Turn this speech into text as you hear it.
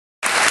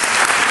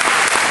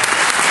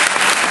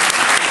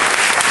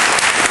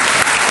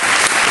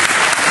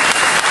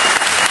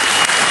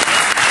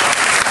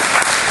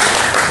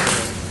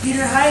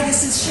Hi,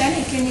 this is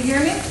Shani. Can you hear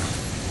me?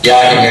 Yeah,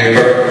 I can hear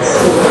you.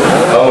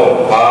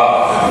 Oh,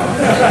 wow.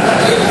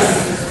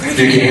 You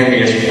can hear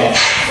me as well.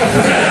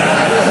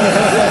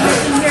 I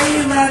can hear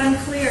you loud and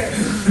clear.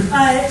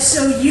 So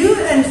you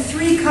and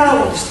three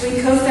colleagues, three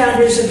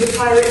co-founders of the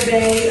Pirate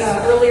Bay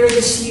earlier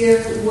this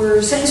year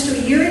were sentenced to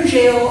a year in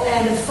jail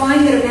and a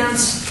fine that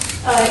amounts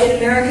in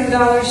American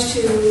dollars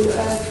to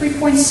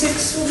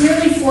 3.6,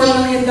 nearly $4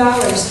 million.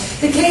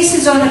 The case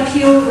is on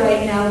appeal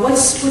right now.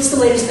 What's the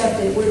latest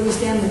update? Where do we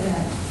stand with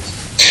that?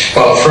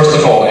 Well, first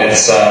of all,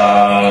 it's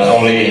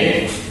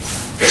only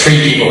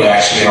 3 people that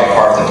actually are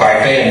part of the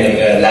Pirate Bay,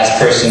 and the last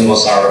person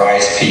was our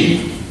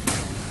ISP.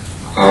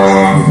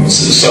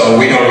 So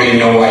we don't really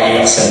know why he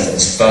got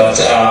sentenced. But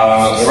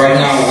right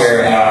now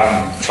we're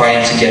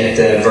trying to get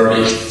the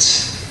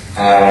verdict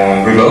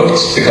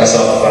revoked because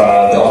of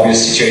the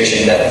obvious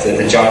situation that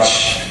the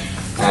judge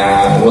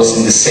was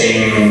in the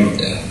same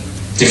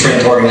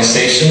different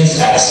organizations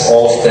as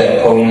all of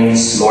the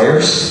opponents'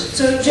 lawyers.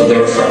 So they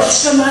were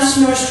friends. Thomas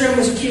Nordstrom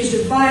was accused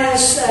of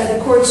bias. The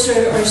courts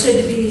are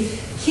said to be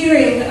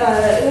nearing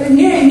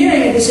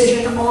a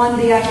decision on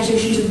the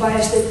accusations of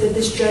bias that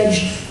this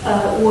judge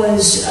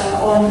was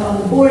on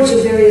the boards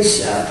of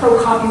various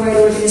pro-copyright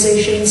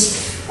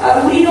organizations.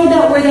 What do you know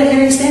about where that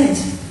hearing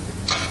stands?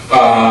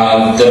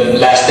 The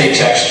last day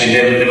to actually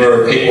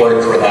deliver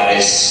paperwork for that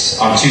is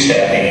on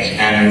Tuesday, I think,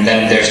 and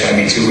then there's going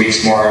to be 2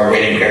 weeks more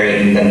waiting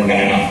period, and then we're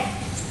going to know.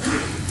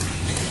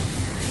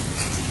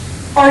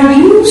 Are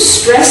you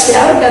stressed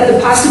out about the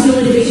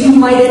possibility that you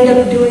might end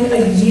up doing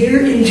a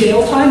year in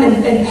jail time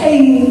and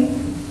paying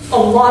a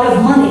lot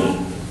of money?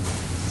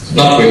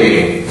 Not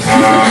really.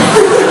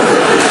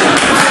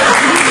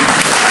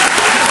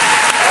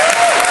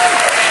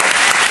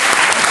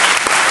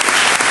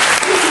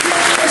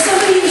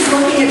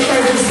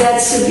 That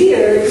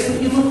severe,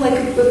 you look like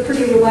a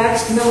pretty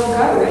relaxed, mellow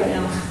guy right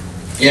now.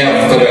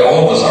 Yeah, but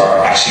all of us are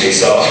actually.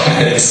 So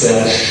it's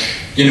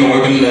we've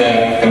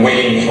been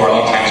waiting for a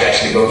long time to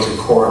actually go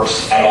to court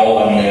at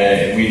all,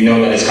 and we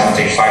know that it's going to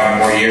take 5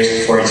 more years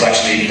before it's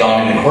actually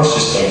done in the court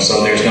system.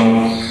 So there's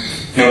no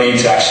need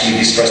to actually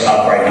be stressed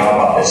out right now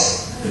about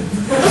this.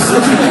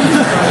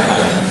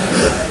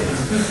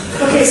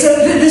 Okay, so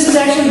this has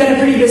actually been a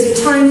pretty busy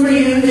time for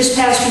you this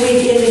past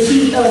week in the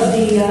heat of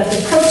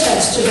the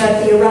protests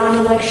about the Iran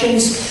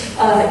elections.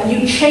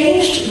 You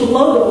changed the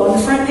logo on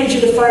the front page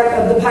of the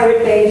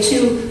Pirate Bay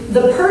to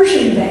the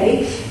Persian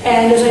Bay,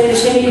 and as I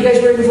understand it, you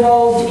guys were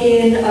involved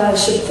in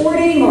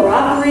supporting or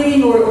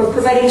operating or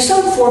providing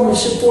some form of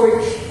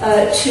support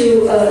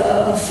to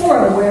a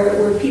forum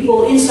where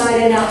people inside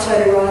and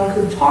outside Iran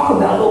could talk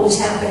about what was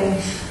happening.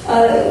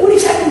 What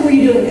exactly were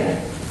you doing there?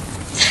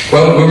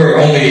 Well, we were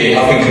only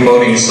helping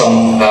promoting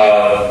some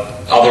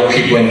other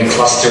people in the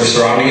cluster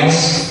surrounding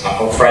us,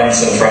 our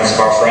friends and friends of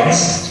our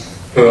friends,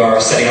 who are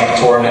setting up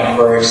Tor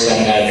networks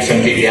and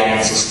different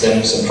VPN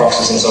systems and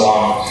proxies and so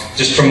on,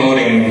 just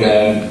promoting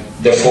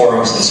the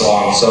forums and so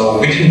on. So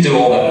we didn't do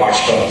all that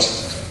much, but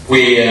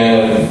we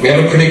have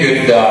a pretty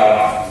good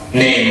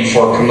name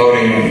for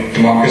promoting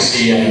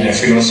democracy and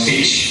freedom of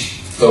speech.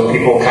 So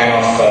people kind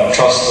of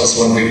trust us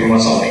when we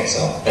promote something, so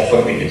that's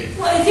what we did.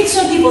 Well, I think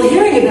some people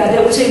hearing about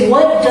that would say,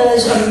 what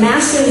does a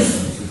massive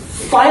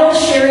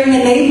file-sharing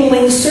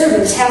enabling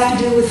service have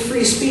to do with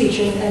free speech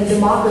and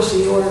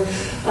democracy or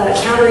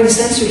countering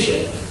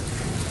censorship?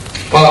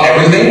 Well,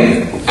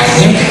 everything, I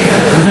think.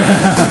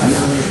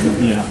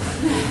 Yeah.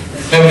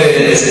 No, but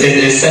it's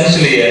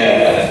essentially,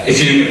 if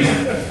you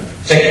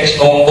take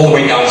all the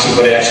way down to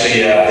what it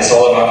actually is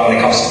all about when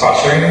it comes to file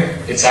sharing,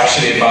 it's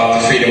actually about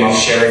the freedom of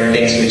sharing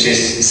things, which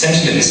is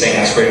essentially the same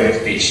as freedom of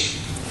speech.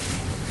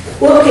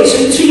 Well, okay,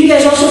 so you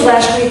guys also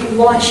last week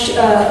launched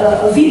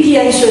a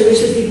VPN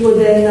service that people have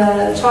been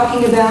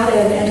talking about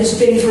and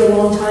anticipating for a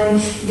long time,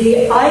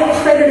 the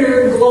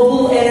iPredator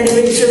Global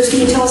Anonymity Service.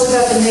 Can you tell us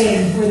about the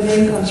name, where the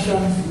name comes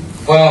from?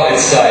 Well,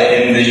 it's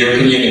in the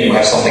European Union we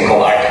have something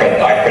called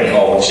iPred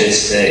law, which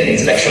is the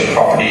Intellectual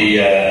Property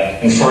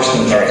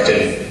Enforcement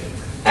Directive.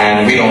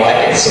 And we don't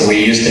like it, so we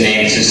use the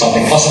name to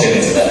something positive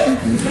instead.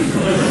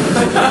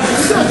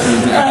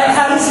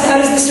 How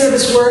does the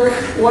service work?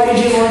 Why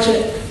did you launch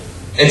it?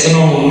 It's a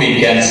normal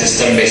VPN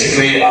system,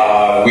 basically.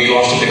 We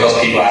launched it because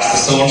people asked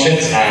us to launch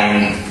it,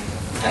 and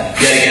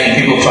yet again,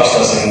 people trust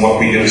us in what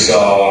we do,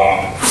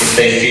 so if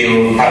they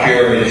feel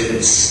happier if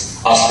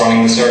it's us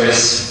running the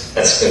service,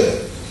 that's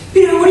good.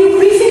 Peter, what do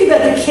you think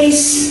about the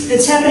case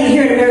that's happening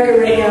here in America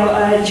right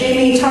now?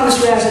 Jamie Thomas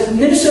Razett,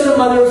 Minnesota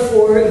mother of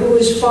 4, who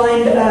was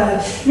fined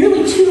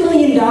nearly $2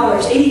 million,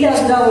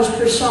 $80,000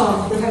 per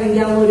song for having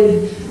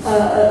downloaded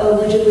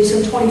allegedly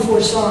some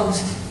 24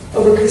 songs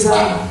over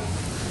Kazaa.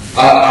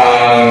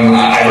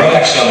 I read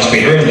actually on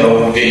Twitter in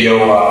the video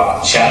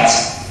chat,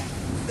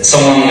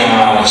 someone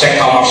checked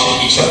how much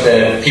each of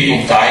the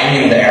people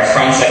dying in the Air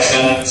France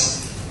accident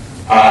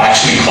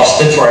actually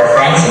costed for Air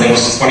France, and it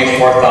was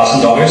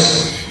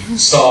 $24,000.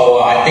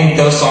 So I think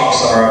those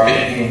songs are a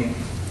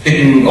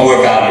bit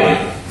overvalued.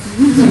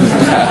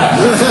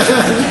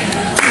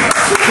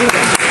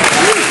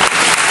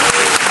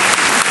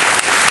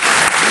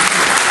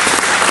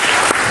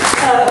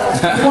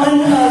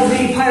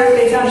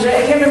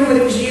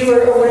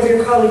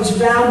 your colleagues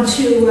vowed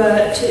to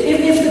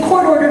if the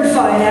court-ordered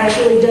fine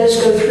actually does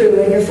go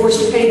through and you're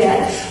forced to pay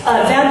that,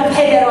 vowed to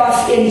pay that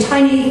off in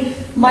tiny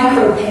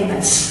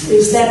micropayments.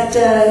 Is that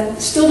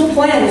still the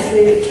plan if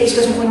the case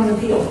doesn't win on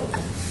appeal?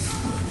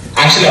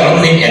 Actually, I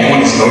don't think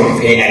anyone is going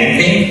to pay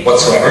anything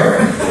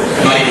whatsoever,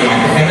 not even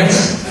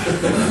micropayments.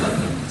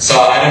 So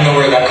I don't know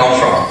where that comes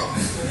from.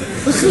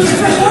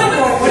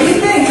 What do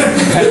you think?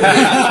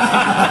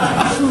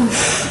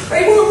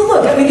 Right, well,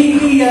 look, I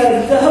mean,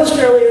 the host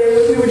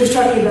earlier, we were just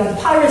talking about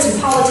pirates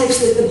and politics,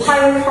 the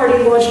Pirate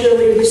Party launched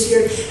earlier this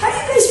year. How do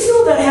you guys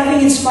feel about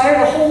having inspired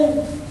a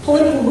whole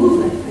political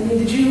movement? I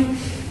mean, did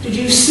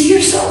you see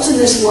yourselves in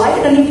this light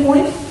at any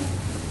point?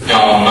 No,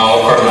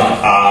 of course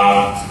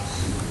not.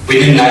 We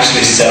didn't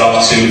actually set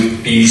up to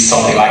be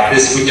something like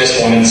this. We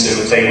just wanted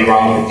to play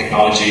around with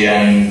technology,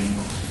 and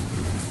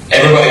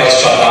everybody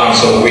else shut down,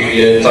 so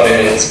we thought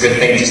it's a good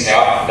thing to stay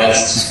up.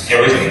 That's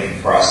everything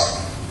for us.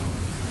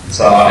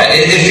 So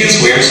it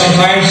feels weird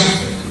sometimes.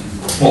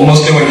 Well,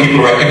 mostly when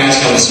people recognize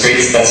you on the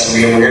streets, that's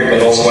really weird,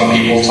 but also when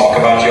people talk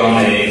about you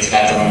on the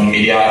internet and on the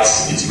media,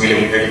 it's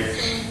really weird.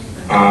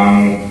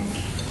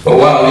 But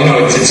well, you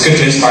know, it's good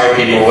to inspire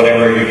people,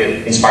 whatever you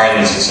get inspired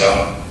into,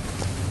 so.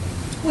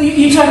 Well,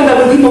 you talk about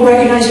when people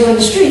recognize you on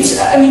the streets.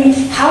 I mean,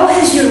 how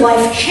has your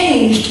life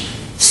changed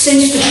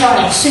since the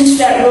trial, since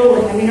that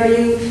ruling? I mean, are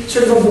you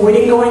sort of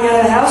avoiding going out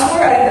of the house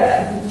more?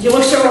 You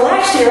look so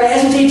relaxed here, I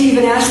hesitate to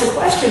even ask the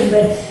question,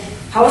 but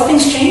how have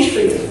things changed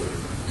for you?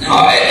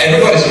 No,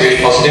 everybody's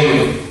really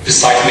positive,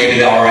 besides maybe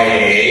the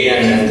RIAA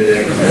and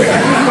the...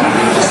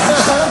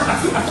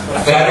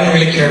 But I don't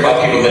really care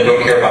about people that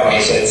don't care about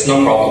me, so it's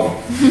no problem.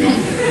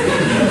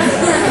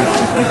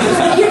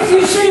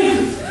 You're sort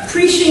of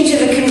preaching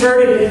to the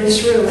converted in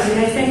this room. I mean,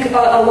 I think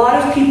a lot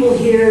of people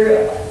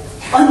here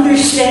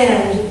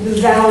understand the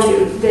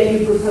value that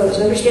you propose,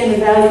 understand the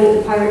value that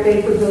the Pirate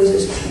Bay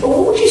proposes. But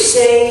what would you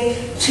say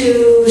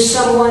to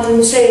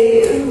someone,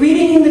 say,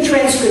 reading the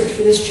transcript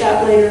for this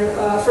chat later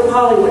from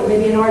Hollywood,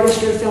 maybe an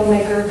artist or a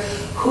filmmaker,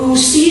 who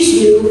sees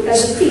you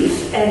as a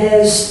thief and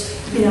as,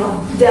 you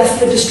know, death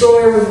the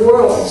destroyer of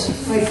worlds?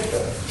 Like,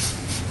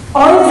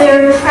 are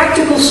there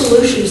practical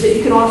solutions that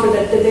you can offer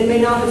that they may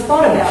not have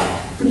thought about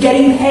for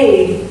getting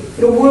paid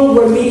in a world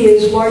where media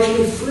is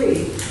largely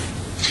free?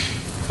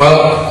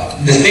 Well,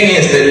 the thing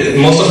is that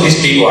most of these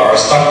people are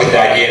stuck with the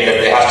idea that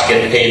they have to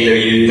get paid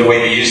the way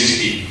they used to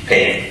be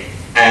paid.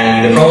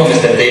 And the problem is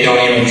that they don't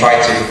even try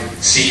to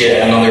seek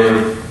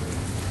another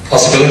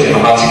possibility on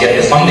how to get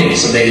the funding.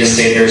 So they just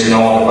say there's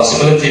no other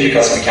possibility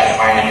because we can't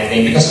find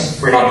anything, because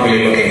we're not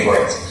really looking for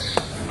it.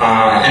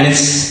 And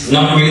it's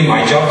not really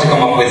my job to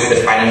come up with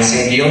the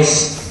financing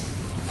deals.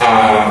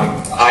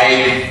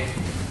 I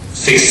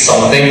fixed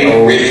something,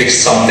 or we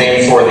fixed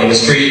something for the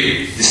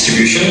industry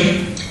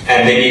distribution.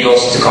 And they need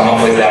also to come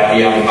up with the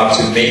idea on how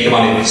to make the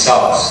money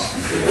themselves.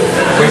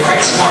 We're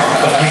quite smart,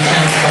 but we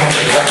can't come up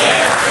with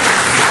that.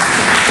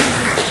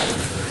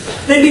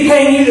 They'd be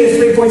paying you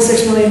the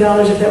 $3.6 million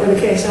if that were the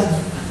case, huh?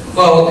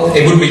 Well,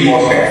 it would be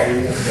more fair.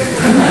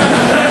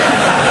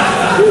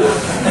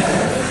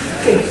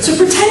 Okay, so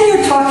pretend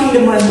you're talking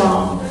to my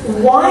mom.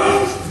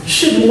 Why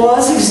should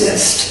laws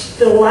exist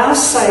that allow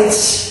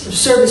sites or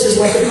services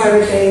like the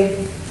Pirate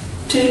Bay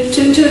to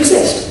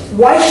exist?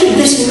 Why should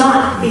this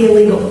not be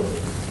illegal?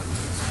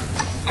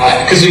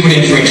 Because we would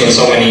infringe on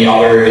so many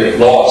other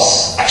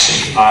laws,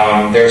 actually.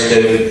 There's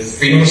the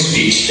freedom of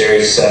speech,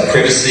 there's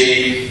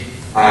privacy,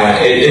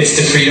 it's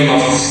the freedom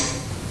of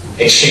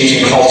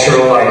exchanging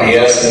cultural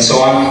ideas and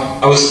so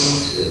on. I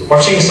was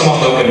watching some of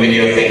the open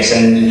video things,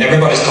 and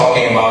everybody's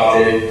talking about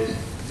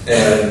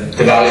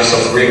the values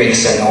of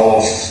remix and all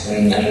of,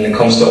 and when it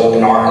comes to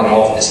open art and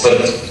all of this, but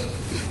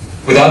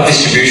without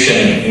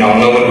distribution, you know,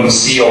 no one will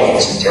see all of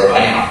this material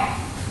anyhow.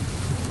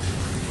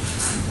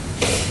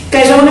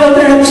 Guys, I want to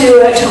open it up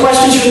to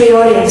questions from the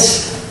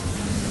audience.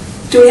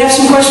 Do we have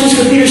some questions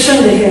for Peter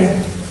Sunde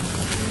here?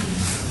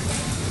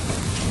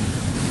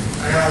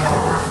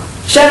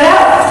 Shout it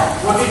out!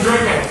 What are you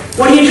drinking?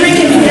 What are you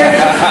drinking, Peter?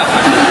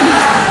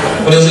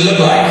 What does it look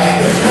like?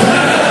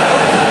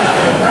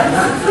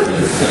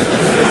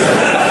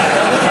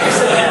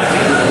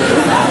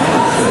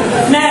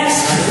 Next!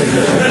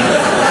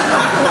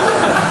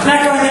 Not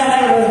going down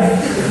that road.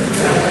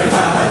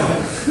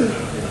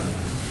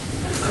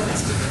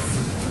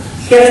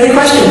 You have another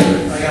question?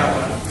 I got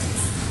one.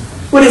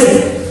 What is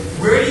it?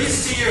 Where do you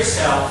see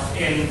yourself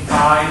in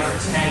 5 or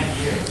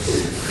 10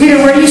 years? Peter,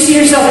 where do you see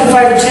yourself in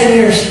 5 or 10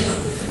 years?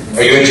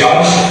 Are you a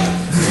judge?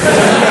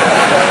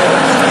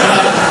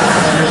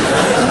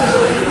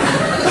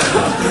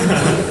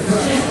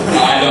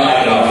 I don't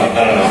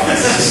know.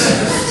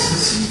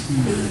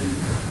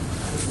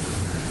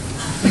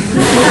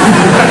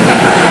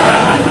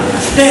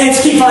 Thanks,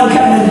 keep on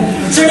coming.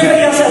 Is there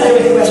anybody else out there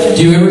with a question?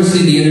 Do you ever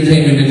see the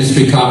entertainment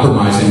industry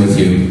compromising with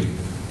you?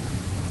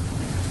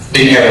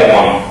 Didn't hear that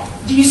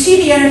one. Do you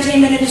see the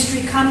entertainment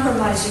industry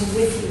compromising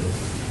with you?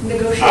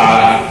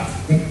 Negotiating?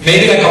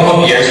 Maybe in a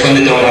couple of years when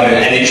they don't have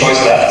any choice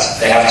left.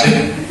 They have to.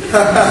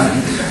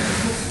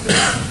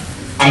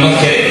 I'm not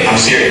kidding. I'm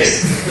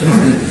serious.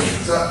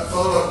 So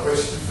follow-up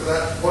question for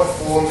that. What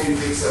form do you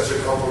think such a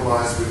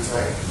compromise would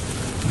take?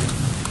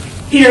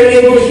 Peter, are you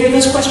able to hear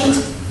those questions?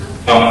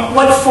 No.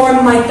 What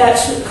form might that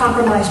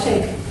compromise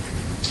take?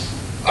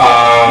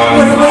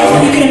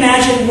 What you can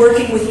imagine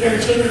working with the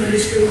entertainment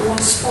industry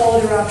once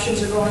all their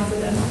options are gone for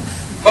them?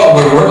 Well,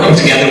 we're working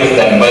together with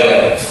them,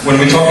 but when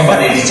we're talking about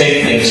the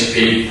entertainment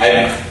industry,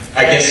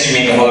 I guess you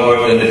mean the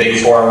Hollywood and the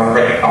big four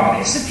record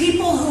companies. The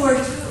people who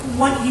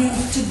want you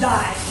to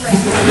die, right?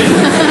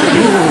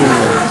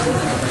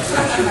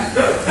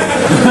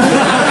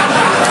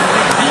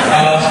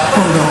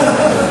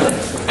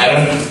 I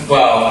don't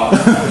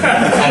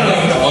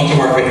want to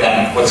work with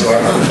them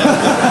whatsoever.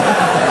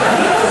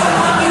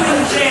 You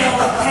in jail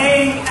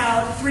paying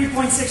out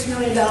 $3.6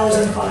 million in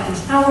fines.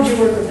 How would you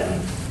work with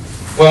them?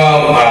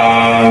 Well,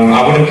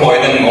 I would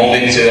employ them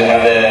only to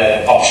have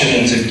the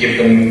option to give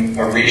them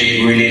a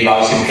really, really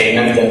lousy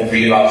payment and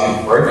really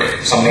lousy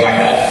work, something like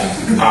that.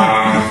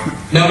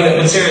 No,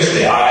 but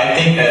seriously, I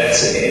think that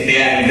in the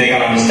end they're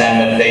going to understand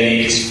that they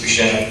need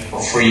distribution for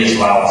free as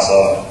well.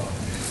 So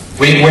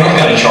we're not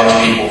going to charge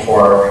people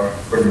for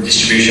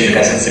distribution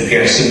because it's a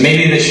peer. So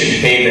maybe they should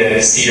pay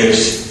the Sears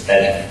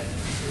instead.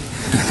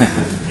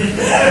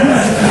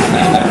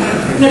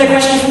 Another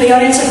question from the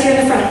audience up here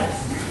in the front.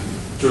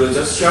 Should I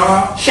just shout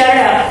out? Shout it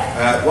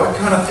out. What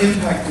kind of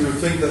impact do you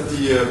think that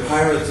the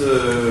pirate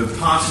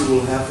party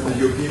will have in the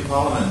European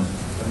Parliament?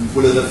 And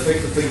will it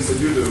affect the things that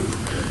you do?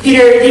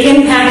 Peter, the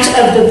impact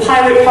of the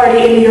pirate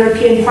party in the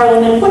European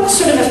Parliament, what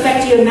sort of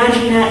effect do you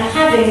imagine that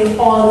having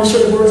on the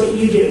sort of work that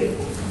you do?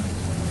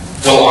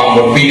 Well, on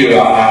what we do,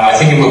 I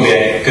think it will be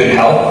a good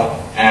help,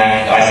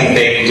 and I think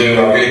they will do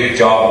a really good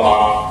job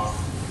on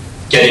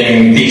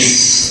getting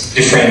these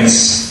different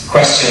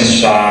questions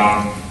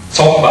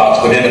talked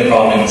about within the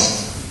Parliament.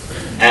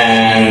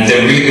 And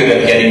they're really good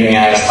at getting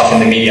stuff in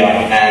the media,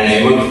 and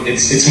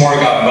it's more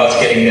about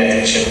getting the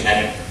attention.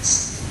 And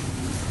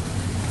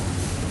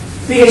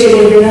you guys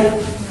able to hear that? A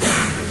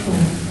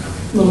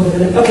little bit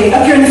of it. Okay,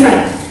 up here in the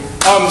front.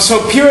 So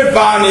Pirate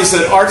Bond is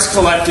an arts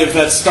collective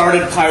that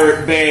started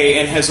Pirate Bay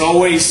and has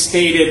always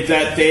stated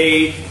that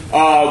they,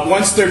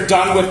 once they're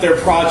done with their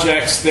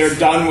projects, they're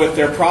done with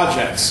their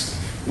projects.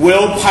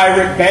 Will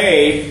Pirate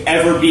Bay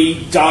ever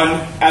be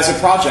done as a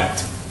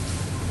project?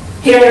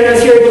 Peter, I don't know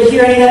if you're able to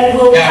hear any of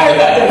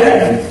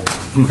that.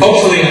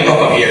 Hopefully in a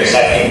couple of years,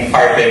 I think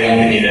Pirate Bay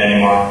won't be needed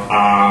anymore.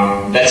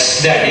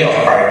 That's the idea of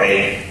Pirate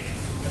Bay.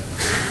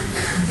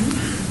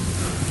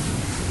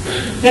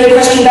 Another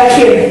question back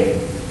here.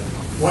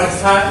 What's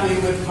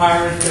happening with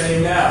Pirate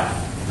Bay now?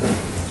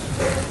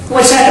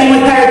 What's happening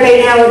with Pirate Bay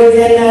now other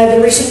than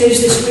the recent news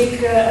this week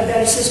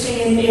about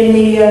assisting in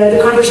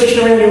the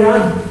conversation around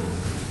Iran?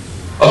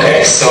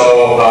 Okay,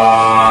 so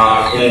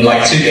in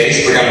like 2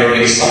 days, we're going to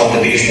release some of the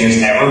biggest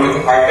news ever with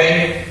the Pirate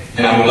Bay,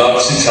 and I would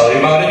love to tell you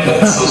about it,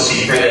 but it's so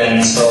secret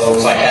and so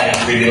I can't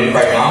reveal it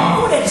right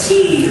now. What a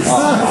tease!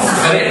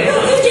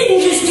 You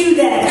didn't just do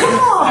that. Come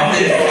on! I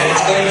did, and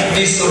it's going to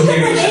be so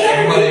huge that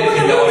everybody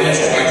in the audience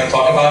is going to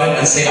talk about it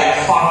and say like,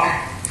 fuck.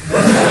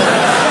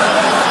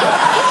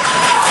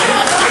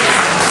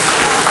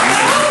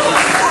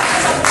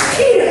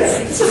 Peter,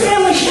 it's a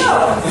family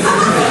show.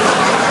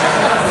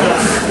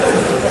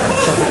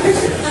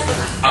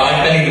 I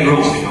like bending the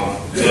rules, you know.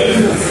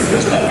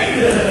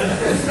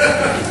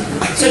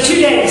 So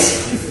 2 days.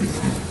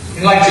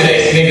 In like 2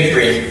 days, maybe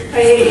 3. I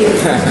hate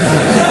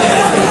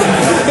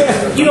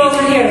you. You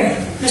over here,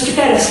 Mr.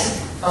 Pettis.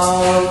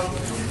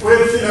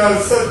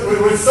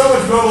 With so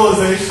much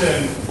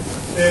mobilization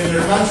in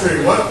your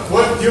country,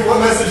 what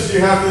message do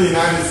you have for the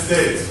United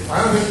States?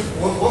 I don't think.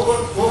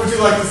 What would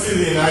you like to see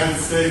the United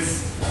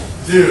States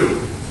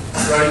do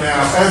right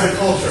now as a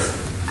culture?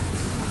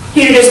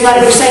 Peter, there's a lot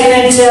of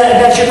excitement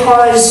about your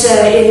cause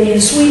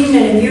in Sweden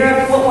and in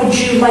Europe. What would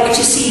you like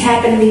to see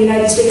happen in the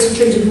United States in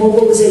terms of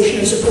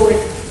mobilization or support?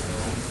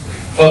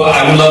 Well,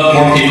 I would love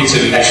more people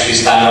to actually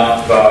stand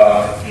up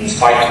and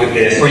fight with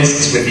for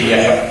instance, with the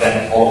EFF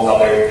and all the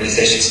other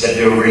organizations that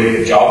do a really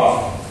good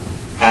job.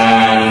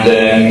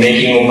 And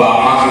making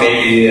Obama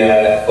maybe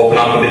open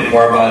up a bit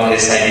more about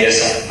his ideas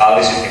and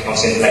values when it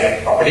comes to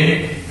intellectual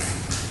property.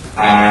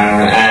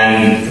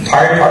 And the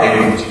Pirate Party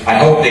group, I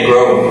hope they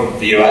grow in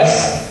the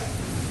US.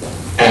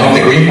 And I hope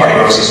the Green Party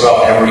grows as well.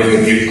 I have a really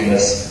good view from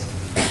this.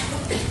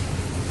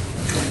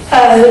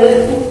 I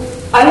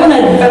want to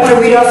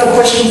read off a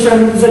question from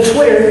the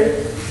Twitter. I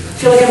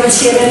feel like I'm on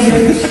CNN here.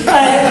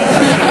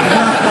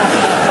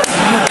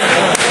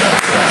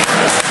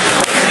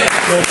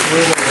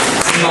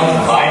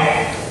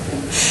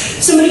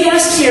 Somebody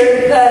asks here,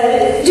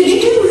 did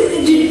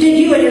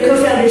you and your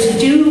co-founders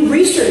do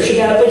research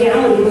about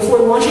legality before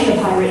launching the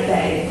Pirate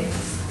Bay?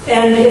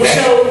 And if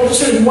so,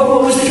 sort of what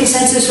was the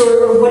consensus,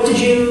 or what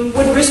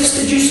risks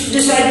did you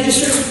decide to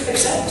sort of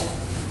accept?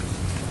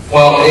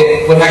 Well,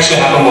 what actually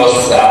happened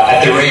was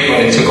at the rate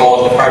when they took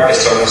all of the Pirate Bay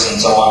servers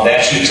and so on, they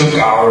actually took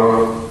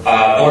our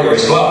lawyer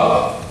as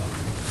well.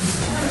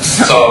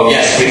 So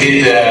yes, we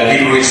did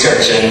legal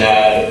research, and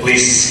the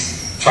police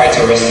tried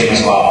to arrest him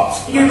as well.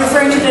 You're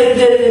referring to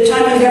the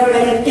time when the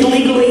government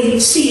illegally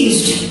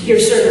seized your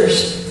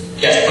servers.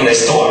 Yes, when they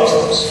stole our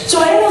servers. So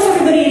I don't know if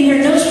everybody in here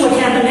knows what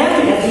happened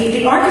after that.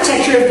 The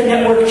architecture of the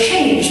network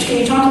changed. Can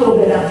you talk a little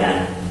bit about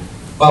that?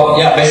 Well,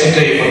 yeah,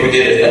 basically what we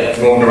did is that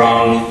we moved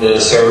around the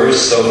servers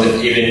so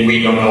that even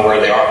we don't know where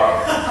they are.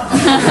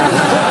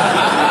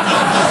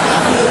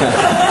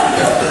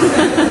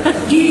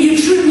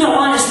 No,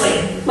 honestly.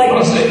 Like,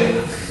 honestly.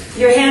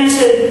 Your hand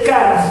to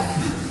God.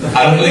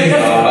 I don't believe so,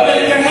 but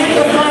your hand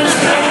to God.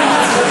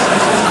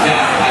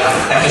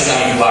 Yeah, I just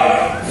sound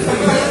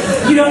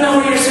like. You don't know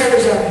where your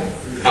servers are?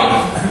 No.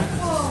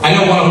 I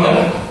know one of them.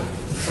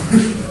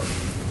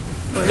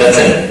 That's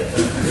it.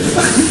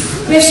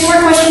 We have some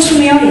more questions from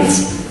the audience.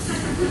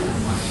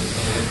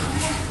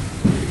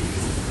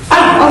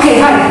 Ah, okay,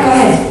 hi, go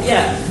ahead.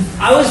 Yeah,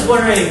 I was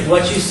wondering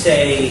what you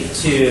say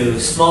to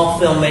small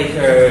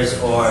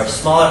filmmakers or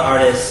smaller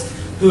artists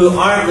who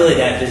aren't really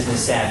that business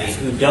savvy,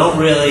 who don't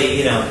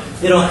really,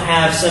 they don't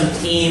have some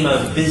team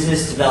of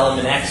business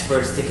development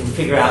experts that can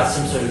figure out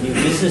some sort of new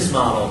business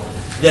model,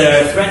 that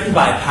are threatened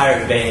by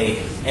Pirate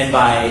Bay and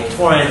by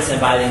torrents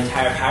and by the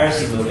entire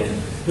piracy movement,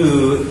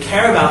 who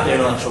care about their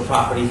intellectual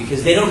property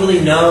because they don't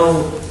really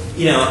know,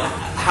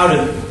 how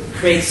to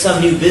create some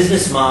new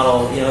business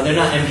model. They're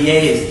not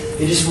MBAs.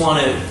 They just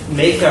want to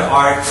make their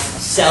art,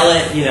 sell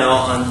it,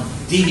 on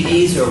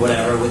DVDs or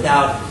whatever,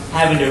 without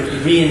having to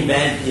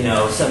reinvent,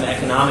 some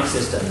economic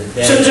system.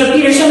 So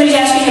Peter, somebody's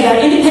asking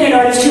about independent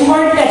artists who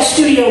aren't at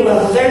studio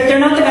level. They're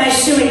not the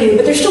guys suing you,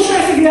 but they're still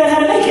trying to figure out how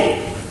to make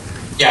it.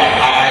 Yeah,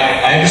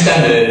 I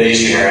understand the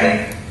issue here.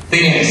 And the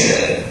thing is,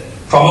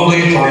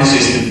 probably torrents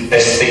is the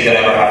best thing that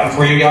ever happened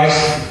for you guys.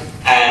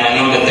 And I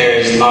know that there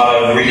is not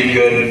a really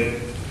good,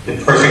 the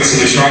perfect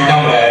solution right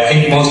now, but I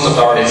think most of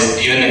the artists,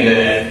 even in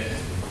the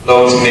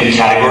low to mid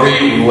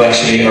category, will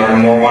actually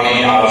earn more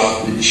money out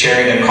of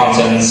sharing their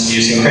contents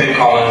using Creative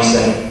Commons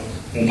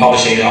and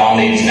publishing it on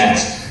the internet.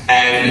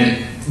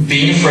 And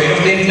being afraid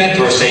of the internet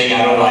or saying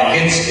I don't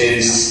like it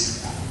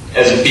is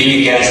as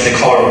being against the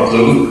color of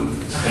blue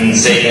and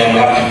saying that we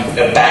have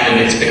to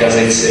abandon it because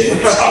it's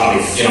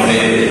ugly.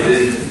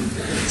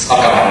 It's not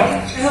gonna happen.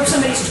 I hope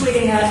somebody's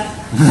tweeting that.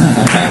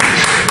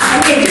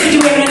 Okay, do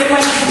we have another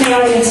question from the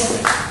audience?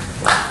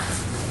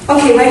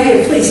 Okay, right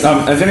here, please.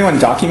 Is anyone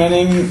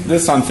documenting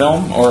this on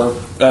film, or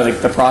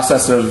like the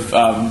process of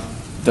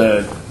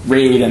the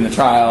raid and the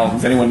trial?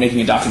 Is anyone making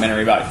a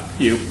documentary about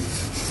you?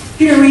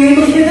 Peter, were you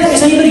able to hear that?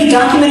 Is anybody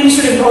documenting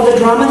sort of all the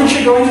drama that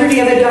you're going through? Do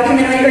you have a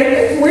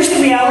documentary? Where's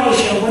the reality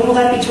show? When will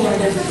that be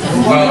torrented?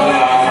 Well,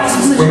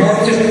 we're more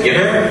just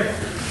theater.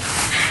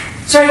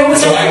 Sorry, what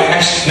was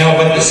that? No,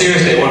 but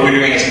seriously, what we're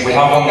doing is we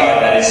have one guy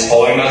that is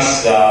following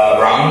us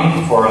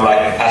around for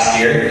like the past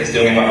year. He's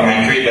doing a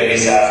documentary, but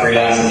he's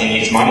freelance and he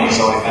needs money,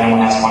 so if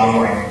anyone has money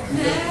for him,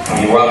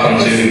 you're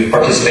welcome to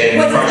participate in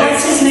the project.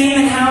 What's his name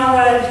and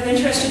how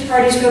interested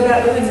parties go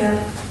about doing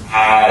that?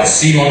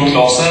 Simon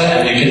Klose,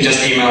 and you can just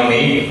email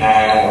me,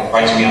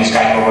 write to me on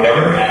Skype or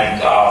whatever,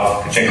 and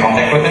I'll put you in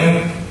contact with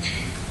him.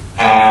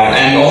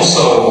 And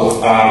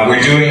also,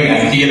 we're doing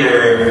a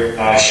theater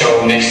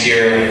show next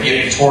year, a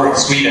theater tour in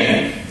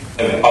Sweden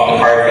about the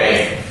Pirate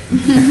Bay.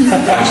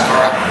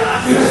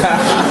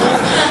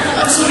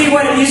 This will be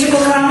what, a musical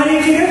comedy,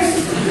 Peter?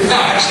 No,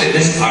 actually,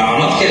 this time, I'm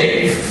not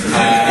kidding.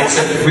 It's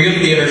a real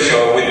theater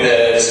show with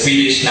the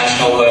Swedish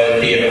National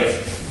Theater.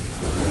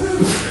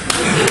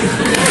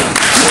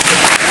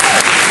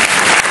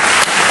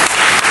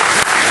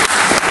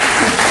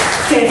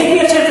 Okay, I think we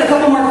have time for a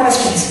couple more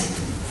questions.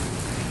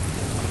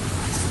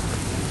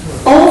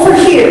 Over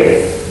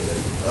here.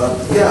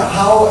 Yeah,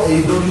 how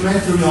a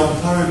documentary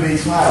on Pirate Bay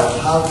trial,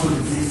 how could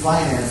it be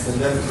financed and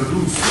then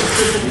produced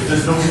if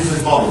there's no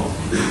business model?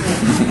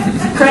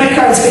 Credit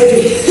cards,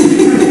 baby.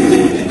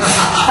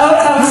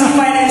 How is he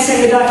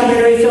financing the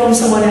documentary film,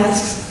 someone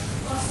asks?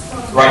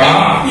 Right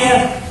now?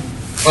 Yeah.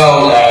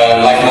 Well,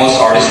 like most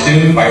artists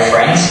do, by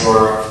friends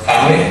or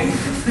family.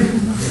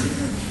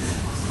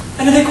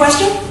 Another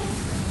question?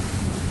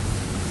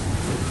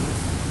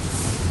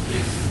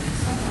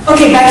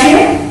 Okay, back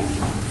here.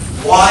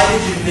 Why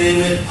did you name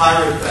it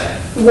Pirate Bay?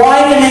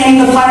 Why the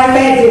name the Pirate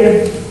Bay,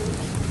 Peter?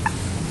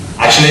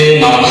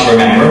 Actually, none of us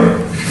remember.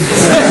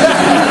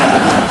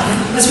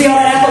 Must be all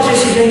that apple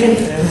juice you're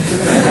drinking.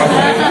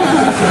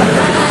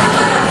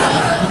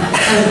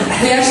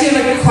 We actually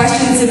have a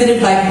question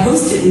submitted by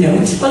Post-it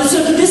note. Well,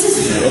 so this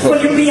is, well,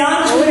 you're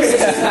beyond Twitter.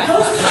 This is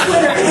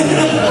post-Twitter.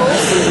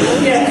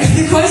 Yeah.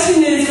 The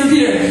question is for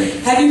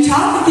Peter. Have you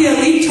talked with the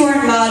elite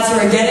torrent mods who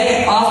are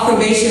getting off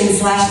probation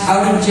 /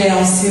 out of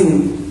jail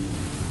soon?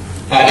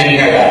 I didn't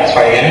hear that.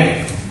 Try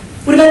again.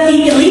 What about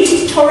the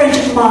elite torrent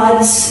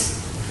mods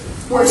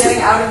Who are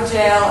getting out of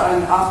jail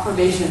and off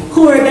probation?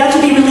 who are about to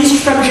be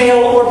released from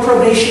jail or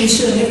probation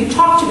soon? Have you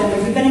talked to them?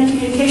 Have you been in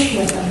communication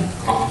with them?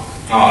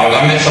 No,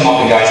 I met some of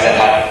the guys that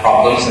had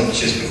problems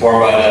just before,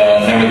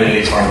 but never the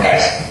elite torrent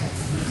guys.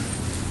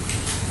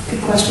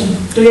 Good question.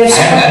 Do we have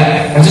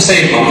I have to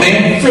say one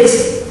thing.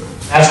 Please.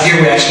 Last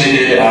year we actually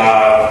did,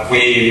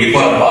 we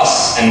bought a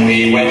bus and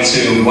we went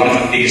to one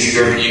of the biggest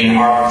European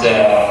art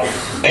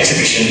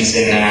exhibitions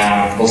in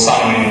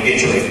Bolzano in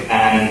Italy,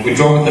 and we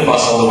drove with the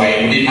bus all the way,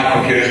 and we didn't have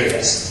computers with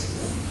us.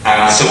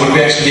 So what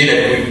we actually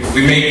did,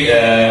 we made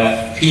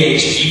a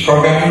PHP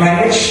programming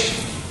language,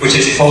 which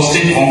is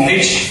posted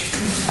homepage.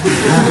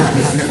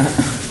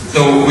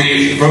 So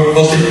we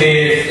posted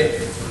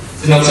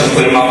the notes and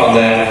put them up on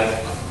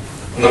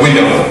the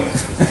window.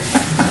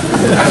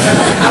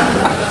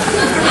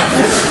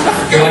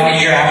 You're like a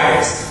year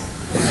afterwards.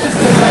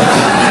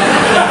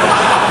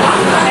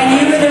 And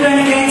you were the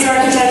renegades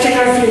architecting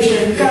our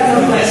future. God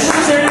help us.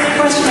 Is there any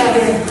question out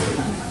there?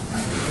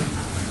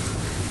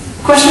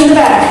 Question in the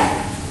back.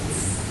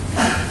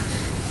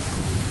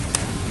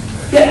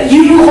 Yeah, you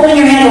holding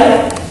your hand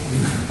up.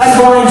 I'm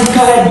blind. Go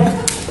ahead.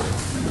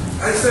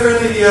 Is there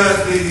any,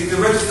 the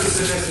register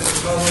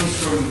suggests comments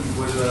from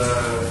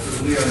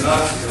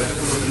neo-Nazi, I just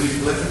was really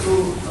political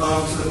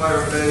to the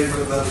Pirate Bay,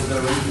 but that was no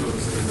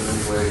influence in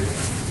any way.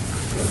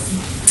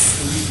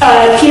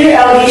 Peter,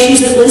 allegations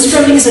that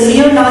Lindstrom is a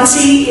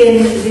neo-Nazi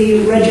in the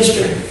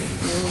register.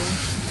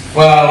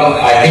 Well,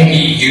 I think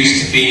he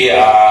used to be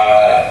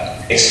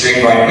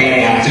extreme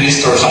right-wing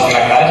activist or something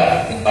like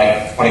that,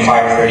 like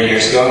 25 or 30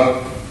 years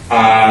ago.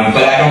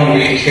 But I don't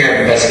really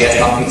care because it has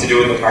nothing to do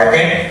with the Pirate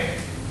Bay.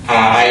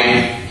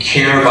 I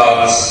care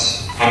about,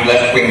 I'm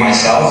left-wing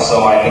myself,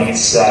 so I think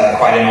it's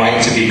quite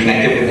annoying to be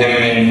connected with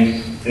him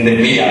in the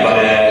media, but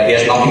he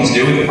has nothing to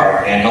do with the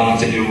Pirate Bay and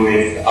nothing to do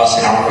with us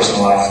in our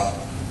personal life.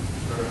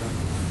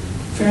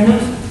 Fair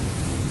enough.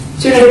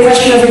 Is there another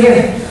question over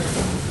here?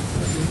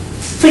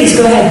 Please,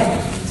 go ahead.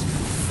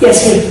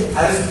 Yes, you.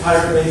 How does the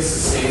Pirate Bay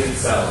sustain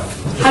itself?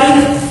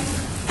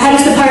 How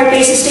does the Pirate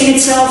Bay sustain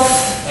itself?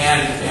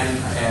 And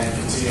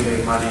continue to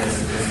make money as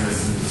a business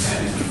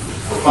and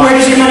where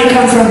does your money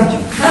come from?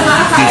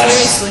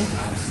 Seriously.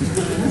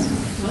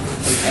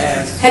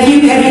 Have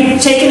you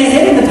taken a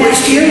hit in the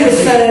past year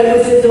with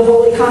the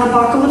whole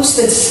econopocalypse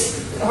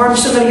that's harmed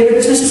so many other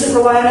businesses that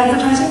rely on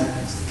advertising?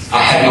 I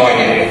have no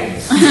idea.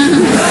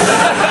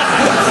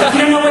 You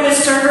don't know where the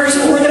servers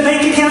or the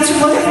bank accounts are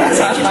looking at?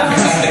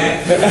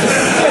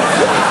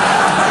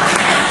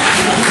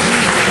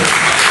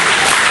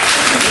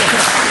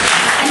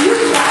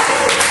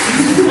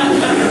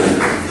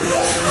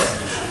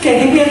 Okay, I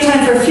think we have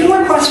time for a few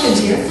more questions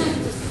here.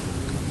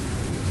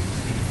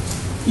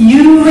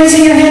 You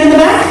raising your hand in the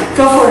back?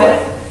 Go for it.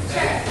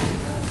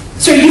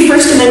 Sir, you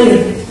first and then you.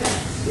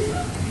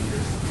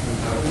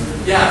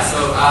 Yeah,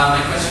 so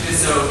my question is,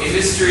 so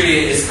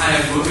industry is kind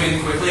of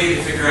moving quickly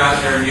to figure out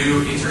their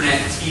new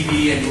internet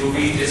TV and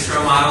movie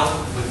distro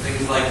model with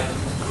things like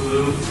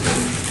Hulu and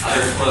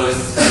other closed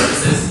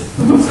services.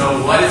 So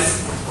what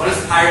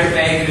is Pirate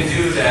Bay going to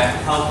do to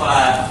help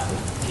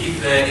keep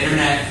the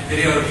internet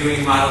video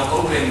viewing model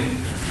open,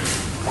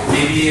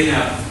 maybe in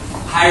a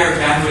higher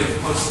bandwidth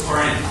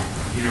post-torrent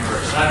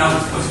universe? I don't know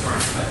if it's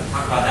post-torrent, but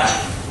talk about that.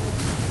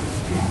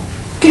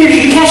 Peter,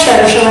 did you catch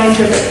that, or shall I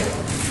interpret?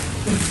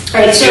 All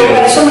right, so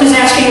someone is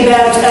asking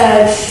about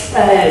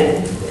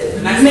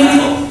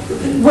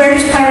where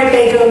does Pirate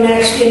Bay go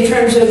next in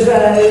terms of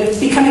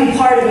becoming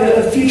part of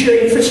a future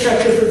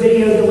infrastructure for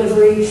video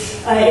delivery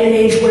in an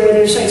age where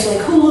there's sites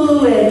like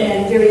Hulu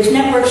and various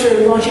networks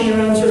are launching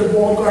their own sort of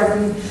walled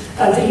garden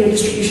video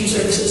distribution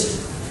services?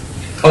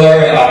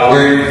 Well,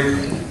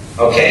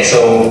 okay,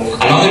 so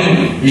another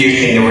new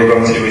thing that we're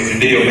going to do is the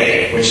video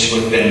bay, which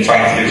we've been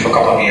trying to do for a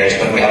couple of years,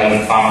 but we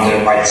haven't found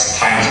the right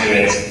time to do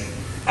it.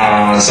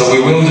 So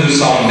we will do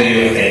some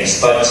video things,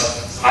 but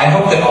I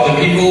hope that other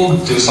people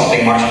do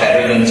something much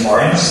better than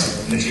torrents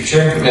in the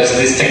future, because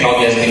this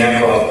technology has been there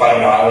for quite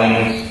a while,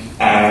 and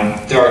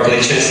there are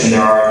glitches and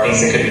there are things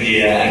that could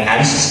be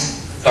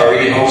enhanced. So I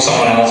really hope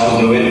someone else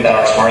will do it that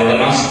are smarter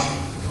than us.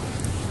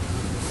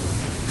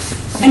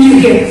 And you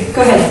here,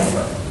 go ahead.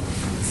 Sure.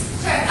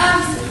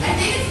 I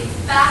think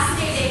it's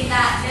fascinating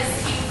that this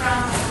came from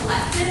a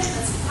collective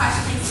that's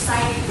questioning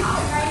society and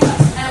copyright.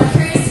 And I'm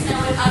curious to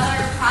know what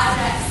other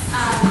projects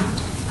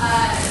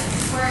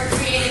were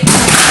created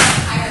by the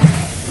Pirate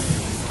Bay.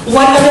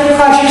 What other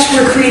projects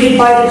were created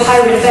by the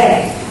Pirate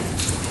Bay?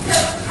 So,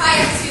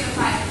 prior to the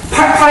Pirate Bay.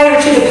 Prior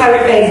to the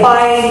Pirate Bay,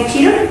 by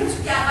Peter?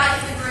 Yeah, by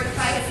the group,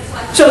 by the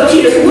collective. So,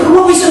 Peter,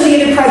 what were some of the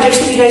other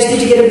projects that you guys did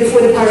together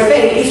before the Pirate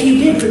Bay, if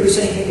you did produce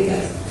anything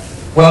together?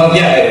 Well,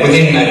 yeah,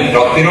 within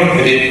Rockbiro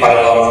we did quite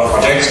a lot of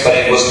projects, but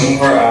it was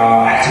more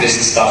activist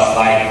stuff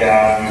like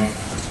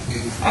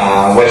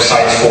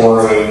websites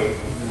for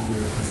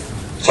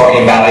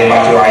talking badly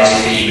about your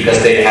ISP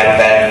because they had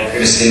bad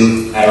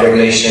privacy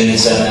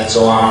regulations and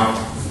so on.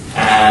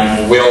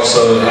 And we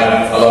also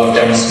had a lot of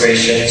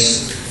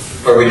demonstrations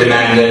where we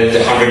demanded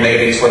 100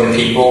 megabits for the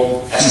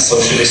people as a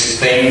socialist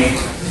thing.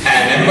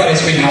 And everybody in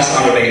Sweden has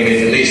 100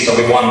 megabits at least, so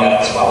we won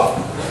that as well.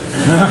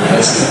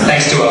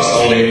 Thanks to us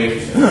only.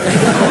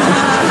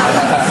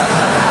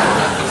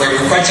 We're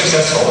quite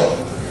successful.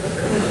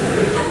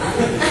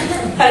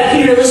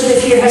 Peter,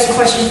 Elizabeth here has a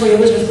question for you.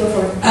 Elizabeth, go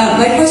for it.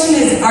 My question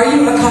is, are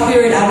you a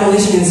copyright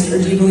abolitionist,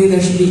 or do you believe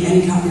there should be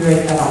any copyright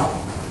at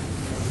all?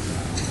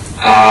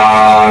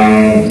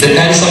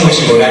 Depends on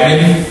which mood I'm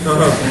in.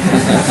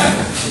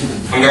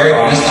 I'm very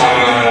honest.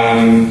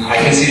 I'm I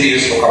can see the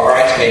use for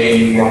copyright,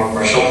 maybe in more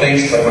commercial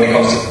things, but when it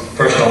comes to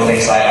personal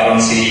things, I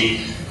don't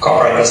see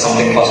copyright as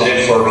something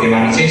positive for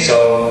humanity,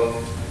 so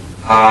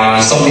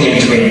something in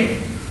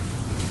between.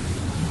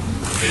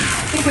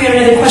 I think we have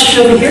another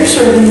question over here,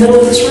 sort of in the middle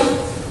of this room.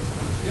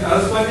 Yeah, I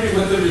was wondering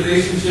what the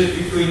relationship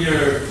between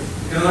your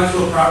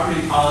intellectual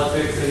property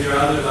politics and your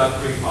other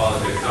left-wing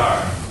politics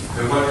are,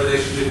 and what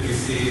relationship you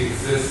see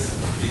exists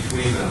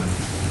between them.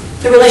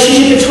 The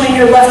relationship between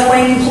your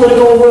left-wing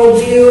political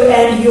worldview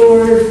and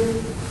your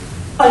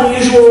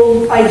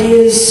unusual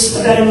ideas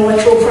about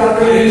intellectual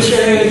property and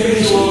sharing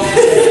information.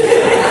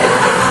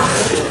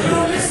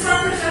 You're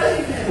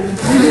misrepresenting him.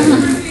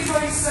 Repeat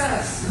what he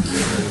says.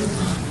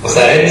 Was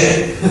that it?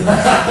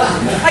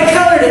 I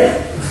covered it.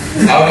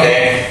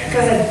 Okay. Go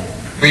ahead.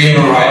 Green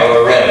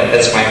or red,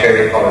 that's my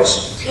favorite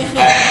colors.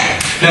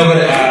 No,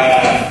 but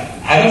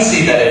I don't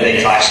see that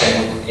they clash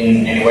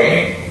in any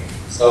way.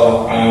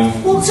 So,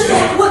 well, so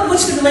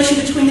what's the relation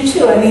between the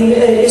two? I mean,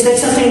 is that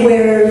something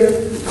where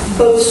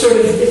both sort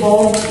of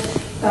evolved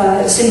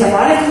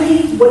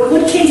symbiotically?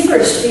 What came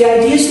first? The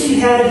ideas that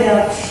you had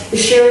about the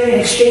sharing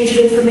and exchange of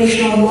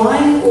information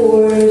online,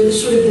 or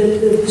sort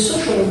of the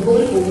social and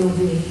political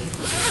worldview?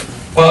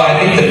 Well, I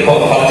think the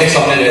politics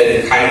of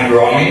it kind of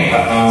grew on me.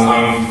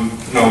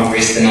 I'm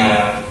raised in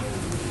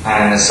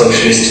a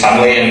socialist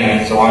family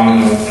and so on,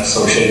 and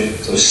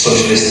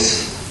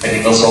socialist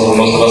radicals, although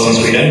most of us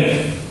in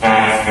Sweden.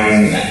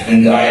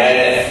 And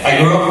I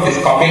grew up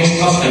with copying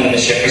stuff and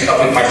sharing stuff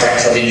with my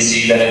friends. I didn't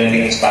see that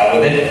anything was bad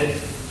with it,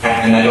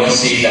 and I don't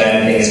see that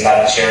anything is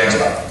bad with sharing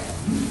stuff.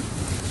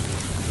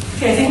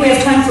 Okay, I think we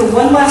have time for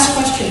one last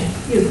question.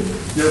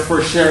 You're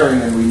for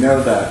sharing, and we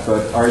know that,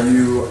 but are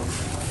you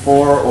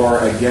for or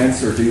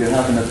against, or do you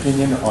have an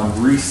opinion on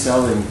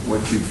reselling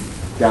what you've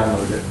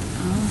downloaded?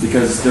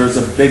 Because there's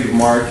a big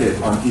market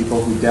on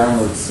people who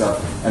download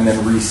stuff and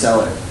then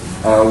resell it.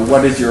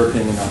 What is your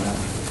opinion on that?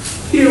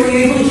 Peter, were you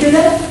able to hear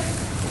that?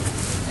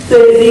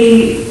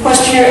 The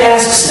questionnaire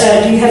asks,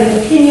 do you have an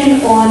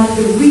opinion on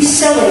the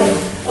reselling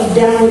of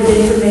downloaded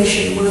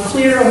information? We're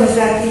clear on the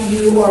fact that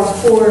you are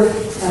for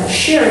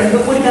sharing,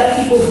 but what about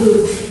people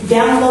who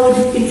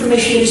download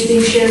information that is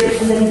being shared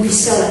and then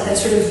resell it, that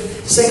sort of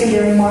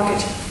secondary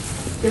market?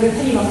 Do you have an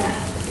opinion on that?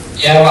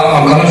 Yeah, well,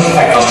 I'm kind of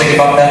agnostic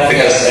about that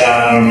because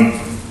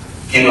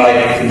in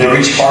like the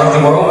rich part of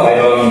the world,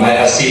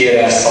 I see it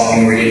as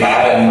something really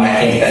bad, and I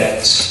think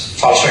that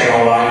file sharing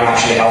online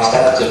actually helps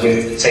that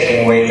with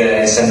taking away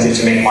the incentive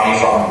to make money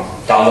from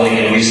downloading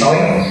and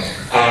reselling.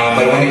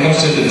 But when it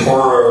comes to the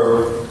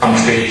poorer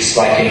countries,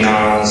 like in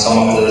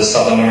some of the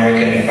Southern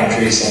American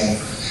countries and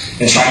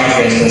in China,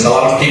 for instance, a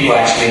lot of people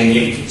actually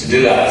need to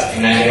do that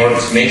in order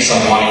to make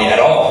some money at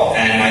all.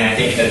 And I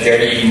think that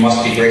there you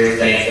must be great with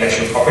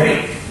intellectual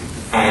property.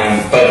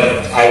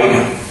 But I would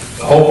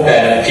hope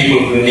that people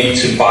who need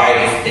to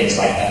buy things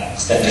like that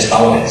instead of just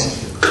download it.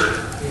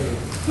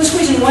 Let's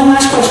squeeze in one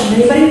last question.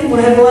 Anybody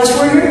want to have the last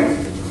word here?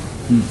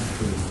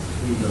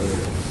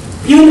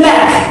 You in the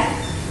back.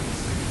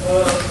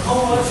 How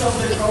much of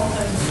the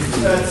content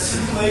that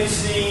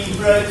circulates in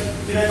Pirate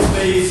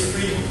Bay is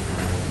free?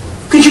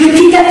 Could you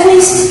repeat that,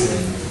 please?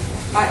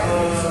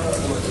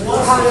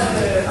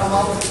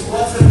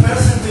 What's the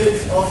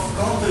percentage of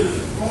content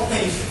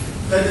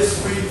that is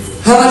free?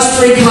 How much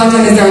free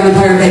content is there on the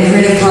Pirate Bay?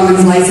 Creative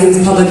Commons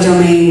license, public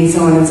domain,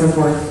 so on and so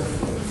forth.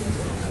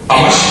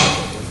 How much?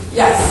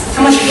 Yes.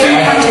 How much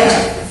free content?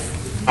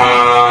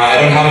 I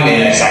don't have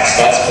any exact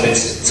stats, but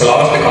it's a lot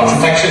of the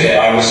content actually.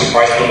 I was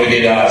surprised when we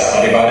did a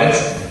study about it,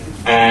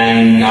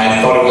 and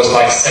I thought it was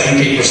like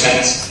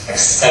 70%, like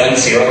 70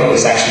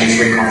 is actually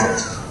free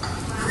content.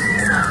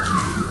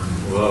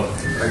 Whoa.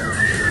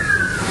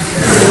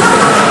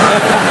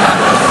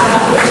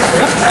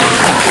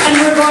 And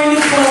we're going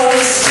to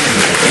close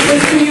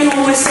with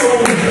communal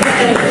whistling.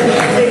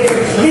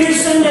 Peter,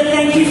 Sunde,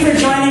 thank you for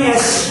joining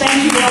us.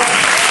 Thank you all.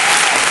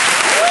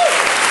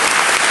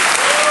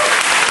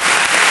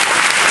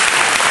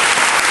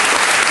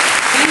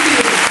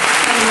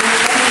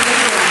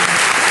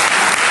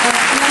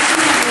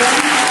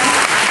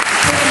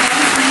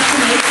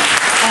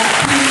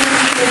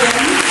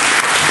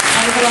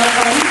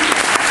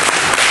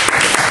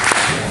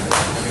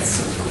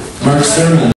 Mark Sermon.